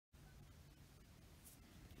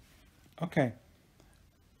Okay,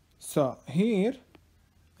 so here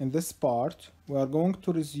in this part, we are going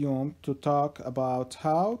to resume to talk about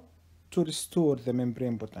how to restore the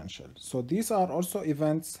membrane potential. So these are also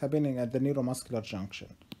events happening at the neuromuscular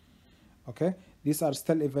junction. Okay, these are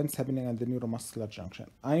still events happening at the neuromuscular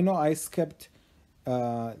junction. I know I skipped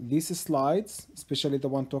these slides, especially the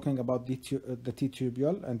one talking about the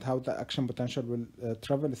T-tubule and how the action potential will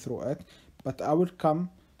travel through it, but I will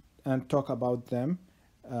come and talk about them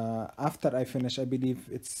after I finish. I believe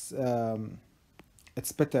it's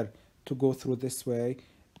better to go through this way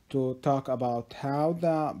to talk about how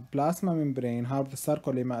the plasma membrane, how the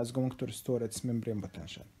sarcolemma is going to restore its membrane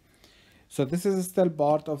potential. So this is still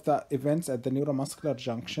part of the events at the neuromuscular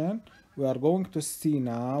junction. We are going to see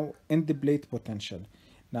now end plate potential.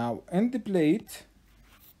 Now end plate,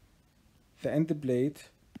 the end plate,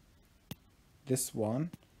 this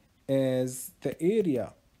one, is the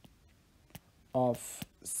area of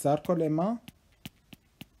sarcolemma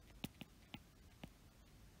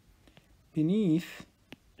beneath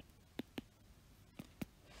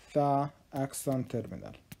the axon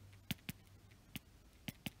terminal.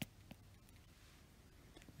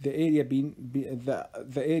 The area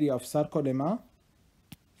the area of sarcolemma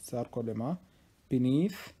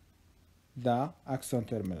beneath the axon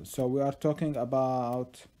terminal. So we are talking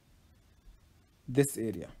about this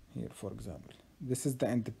area here, for example. This is the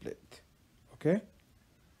end plate. Okay,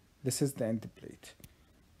 this is the end plate,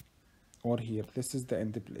 or here this is the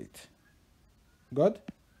end plate. Good.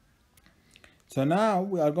 So now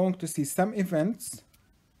we are going to see some events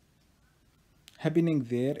happening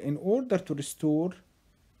there in order to restore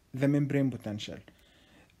the membrane potential.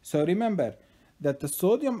 So remember that the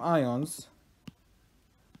sodium ions,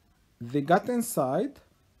 they got inside,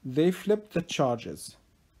 they flipped the charges,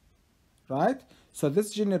 right? So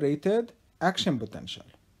this generated action potential.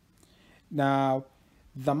 Now,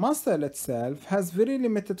 the muscle itself has very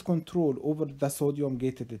limited control over the sodium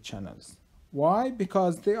gated channels. Why?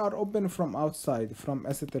 Because they are open from outside, from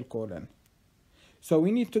acetylcholine. So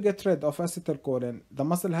we need to get rid of acetylcholine. The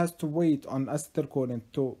muscle has to wait on acetylcholine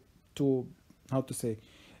to how to say,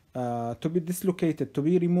 to be dislocated, to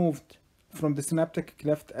be removed from the synaptic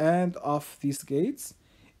cleft and of these gates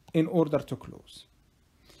in order to close.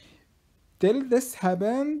 Till this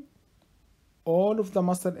happened, all of the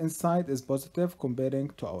muscle inside is positive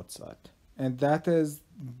comparing to outside. And that is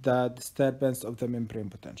the disturbance of the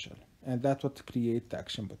membrane potential. And that's what creates the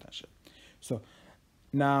action potential. So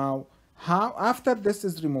now, how after this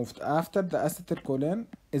is removed, after the acetylcholine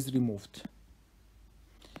is removed,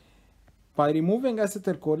 by removing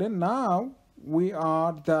acetylcholine, now we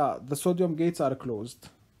are the sodium gates are closed.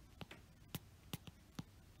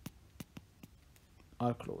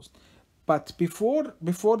 But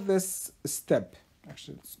before this step,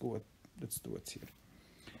 actually let's do it here.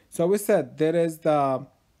 So we said there is the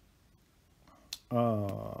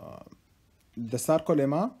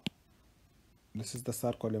sarcolemma. This is the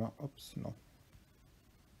sarcolemma. Oops, no.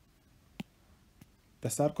 The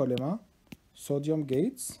sarcolemma, sodium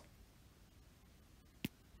gates.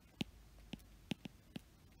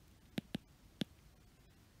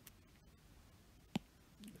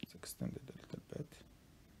 Let's extend it a little bit.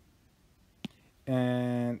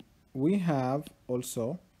 And we have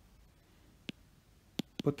also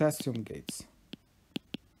potassium gates.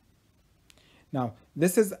 Now,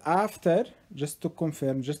 this is after, just to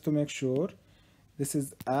confirm, just to make sure, this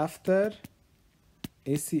is after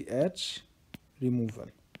ACH removal.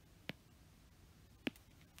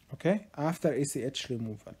 Okay, after ACH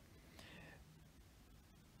removal.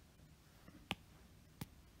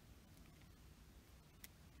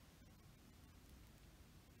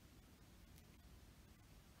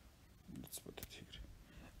 Let's put it here.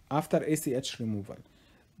 After ACH removal,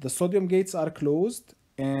 the sodium gates are closed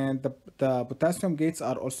and the potassium gates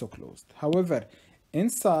are also closed. However,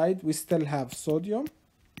 inside we still have sodium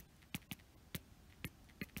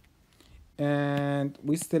and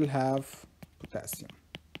we still have potassium.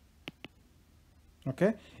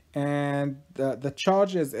 Okay, and the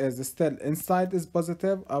charges is still inside is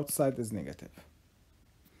positive, outside is negative.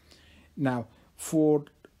 Now, for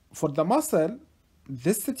the muscle,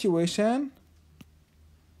 this situation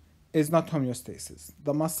is not homeostasis.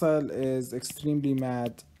 The muscle is extremely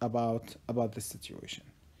mad about this situation.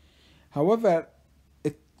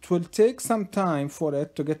 It will take some time for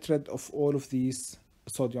it to get rid of all of these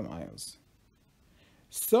sodium ions.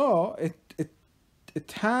 So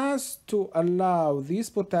it has to allow these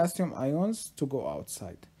potassium ions to go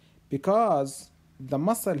outside because the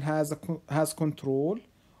muscle has control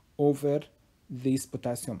over these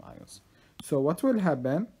potassium ions. So what will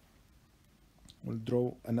happen? We'll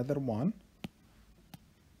draw another one.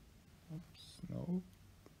 No.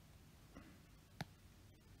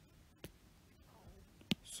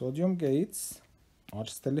 Sodium gates are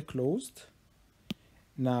still closed.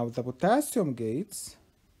 Now the potassium gates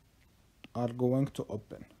are going to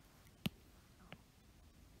open.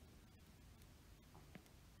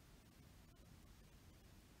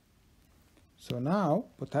 So now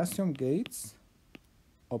potassium gates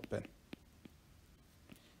open.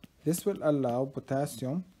 This will allow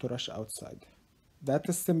potassium to rush outside. That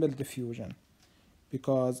is simple diffusion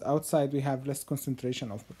because outside we have less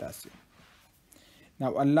concentration of potassium.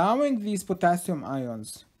 Now allowing these potassium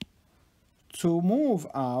ions to move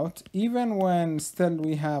out even when still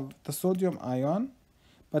we have the sodium ion,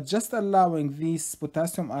 but just allowing these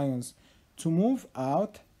potassium ions to move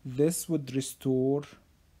out, this will lead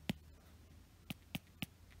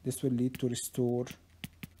to restore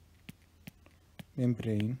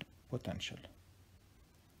membrane potential.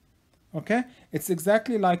 Okay, it's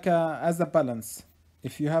exactly like as a balance.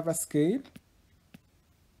 If you have a scale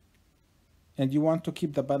and you want to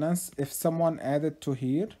keep the balance, if someone added to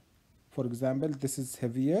here, for example, this is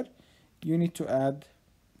heavier, you need to add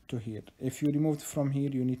to here. If you removed from here,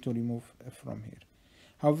 you need to remove from here.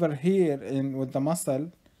 However, here with the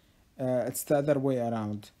muscle, it's the other way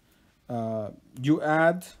around. You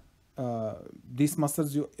add these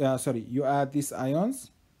muscles, you add these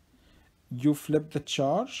ions, you flip the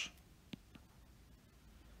charge,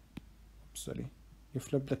 you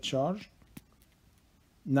flip the charge.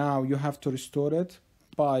 Now you have to restore it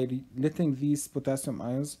by letting these potassium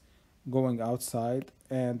ions going outside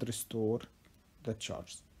and restore the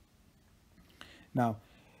charge. Now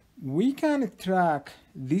we can track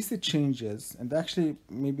these changes, and actually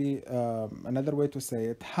maybe another way to say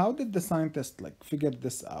it, how did the scientists figure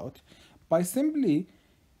this out? By simply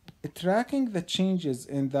tracking the changes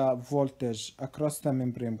in the voltage across the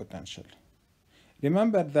membrane potential.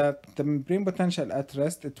 Remember that the membrane potential at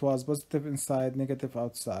rest, it was positive inside, negative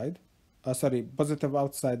outside. Positive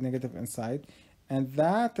outside, negative inside. And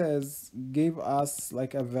that gave us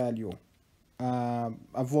a value,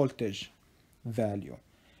 a voltage value.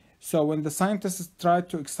 So when the scientists tried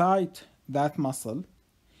to excite that muscle,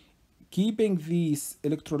 keeping these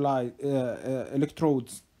electrodes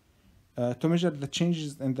to measure the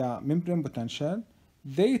changes in the membrane potential,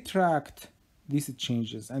 they tracked these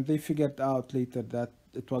changes and they figured out later that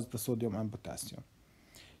it was the sodium and potassium.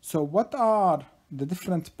 So what are the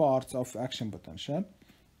different parts of action potential?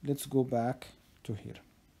 Let's go back to here.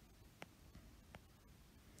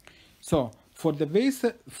 So for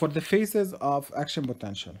the phases of action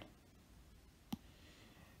potential,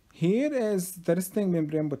 here is the resting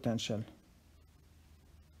membrane potential.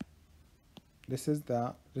 This is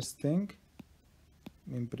the resting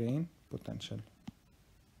membrane potential.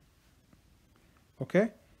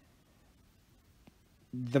 Okay,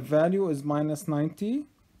 the value is minus 90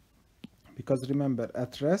 because remember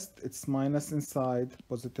at rest it's minus inside,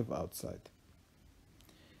 positive outside.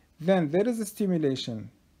 Then there is a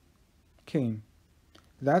stimulation came.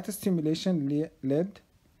 That stimulation led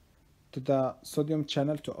to the sodium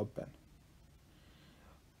channel to open.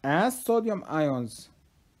 As sodium ions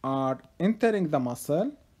are entering the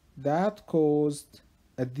muscle, that caused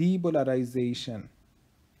a depolarization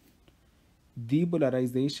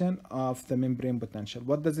of the membrane potential.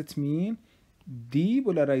 What does it mean?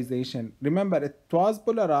 Depolarization. Remember, it was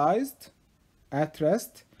polarized at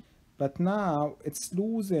rest, but now it's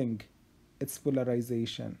losing its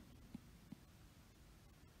polarization.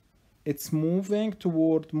 It's moving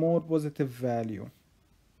toward more positive value.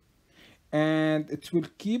 And it will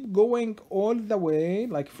keep going all the way,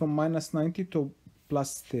 from minus 90 to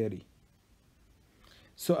plus 30.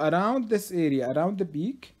 So around this area, around the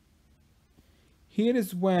peak, here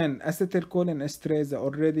is when acetylcholine esterase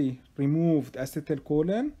already removed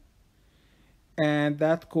acetylcholine, and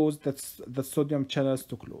that caused the sodium channels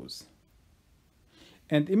to close.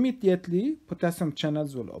 And immediately, potassium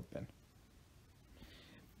channels will open.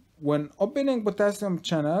 When opening potassium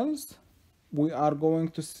channels, we are going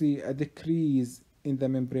to see a decrease in the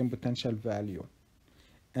membrane potential value.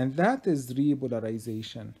 And that is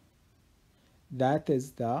repolarization. That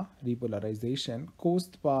is the repolarization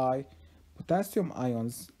caused by potassium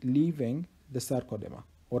ions leaving the sarcolemma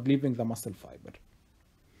or leaving the muscle fiber.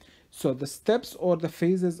 So the steps or the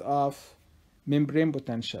phases of membrane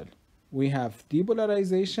potential, we have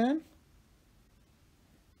depolarization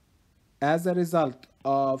as a result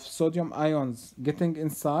of sodium ions getting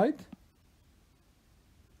inside.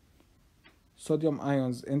 Sodium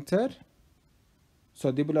ions enter.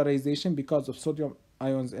 So depolarization because of sodium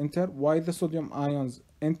ions enter. Why the sodium ions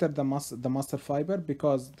enter the muscle fiber?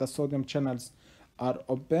 Because the sodium channels are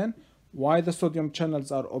open. Why the sodium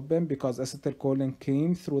channels are open? Because acetylcholine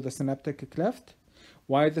came through the synaptic cleft.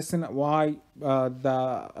 Why the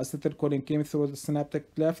acetylcholine came through the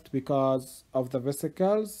synaptic cleft? Because of the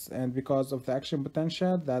vesicles and because of the action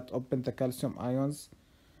potential that opened the calcium ions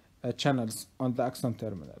channels on the axon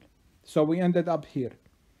terminal. So we ended up here.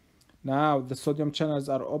 Now the sodium channels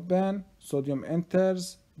are open, sodium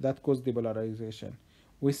enters, that causes depolarization.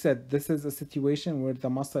 We said this is a situation where the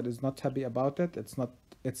muscle is not happy about it,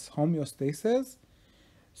 it's homeostasis.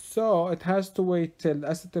 So it has to wait till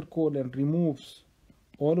acetylcholine removes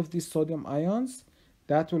all of these sodium ions.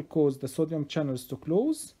 That will cause the sodium channels to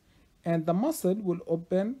close and the muscle will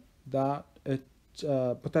open the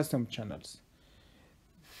potassium channels.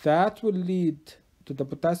 That will lead to the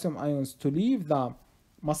potassium ions to leave the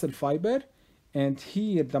muscle fiber, and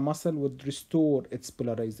here the muscle would restore its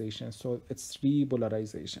polarization, so it's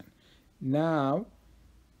repolarization. Now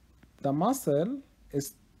the muscle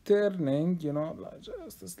is turning,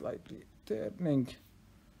 just slightly turning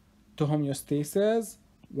to homeostasis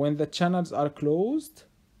when the channels are closed.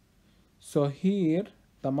 So here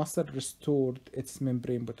the muscle restored its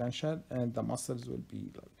membrane potential and the muscles will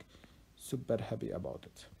be like super happy about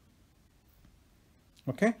it.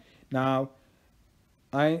 Okay, now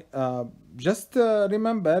I just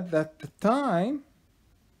remember that the time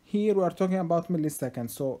here we are talking about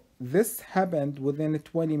milliseconds. So this happened within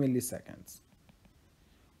 20 milliseconds.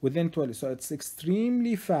 Within 20, so it's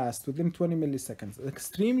extremely fast, within 20 milliseconds,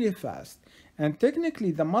 extremely fast. And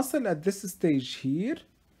technically the muscle at this stage here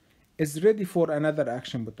is ready for another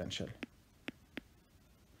action potential.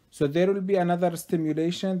 So there will be another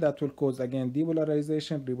stimulation that will cause again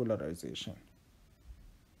depolarization, repolarization,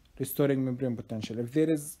 restoring membrane potential. If there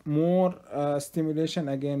is more stimulation,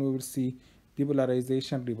 again we will see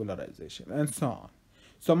depolarization, repolarization, and so on.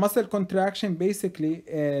 So muscle contraction basically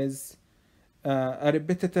is a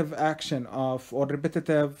repetitive action of, or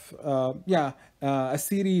repetitive, a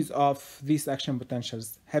series of these action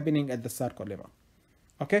potentials happening at the sarcolemma.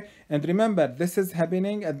 Okay, and remember this is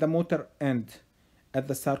happening at the motor end, at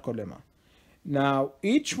the sarcolemma. Now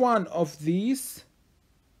each one of these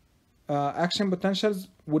action potentials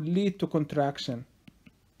would lead to contraction.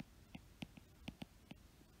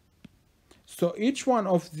 So each one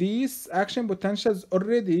of these action potentials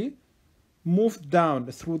already moved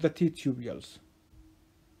down through the T tubules.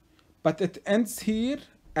 But it ends here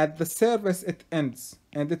at the surface, it ends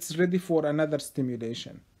and it's ready for another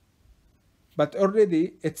stimulation. But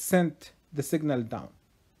already it sent the signal down.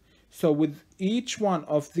 So with each one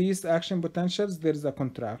of these action potentials, there is a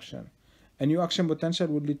contraction. A new action potential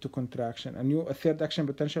will lead to contraction. A third action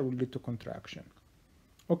potential will lead to contraction.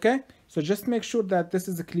 Okay? So just make sure that this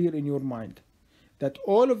is clear in your mind. That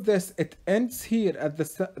all of this, it ends here at the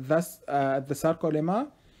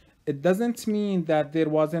sarcolemma. It doesn't mean that there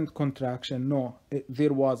wasn't contraction. No,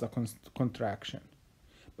 there was a contraction.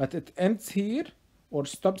 But it ends here, or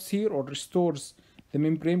stops here, or restores the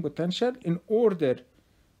membrane potential in order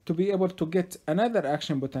to be able to get another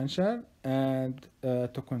action potential and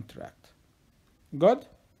to contract. Good?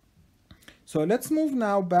 So let's move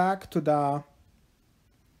now back to the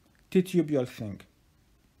T-tubule thing.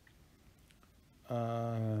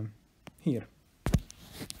 Here.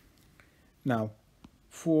 Now,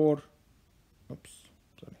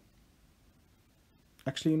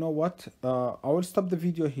 actually, you know what? I will stop the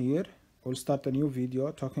video here. We'll start a new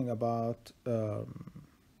video talking about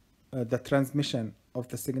the transmission of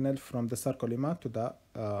the signal from the sarcolemma to the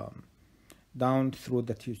down through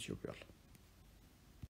the T-tubule.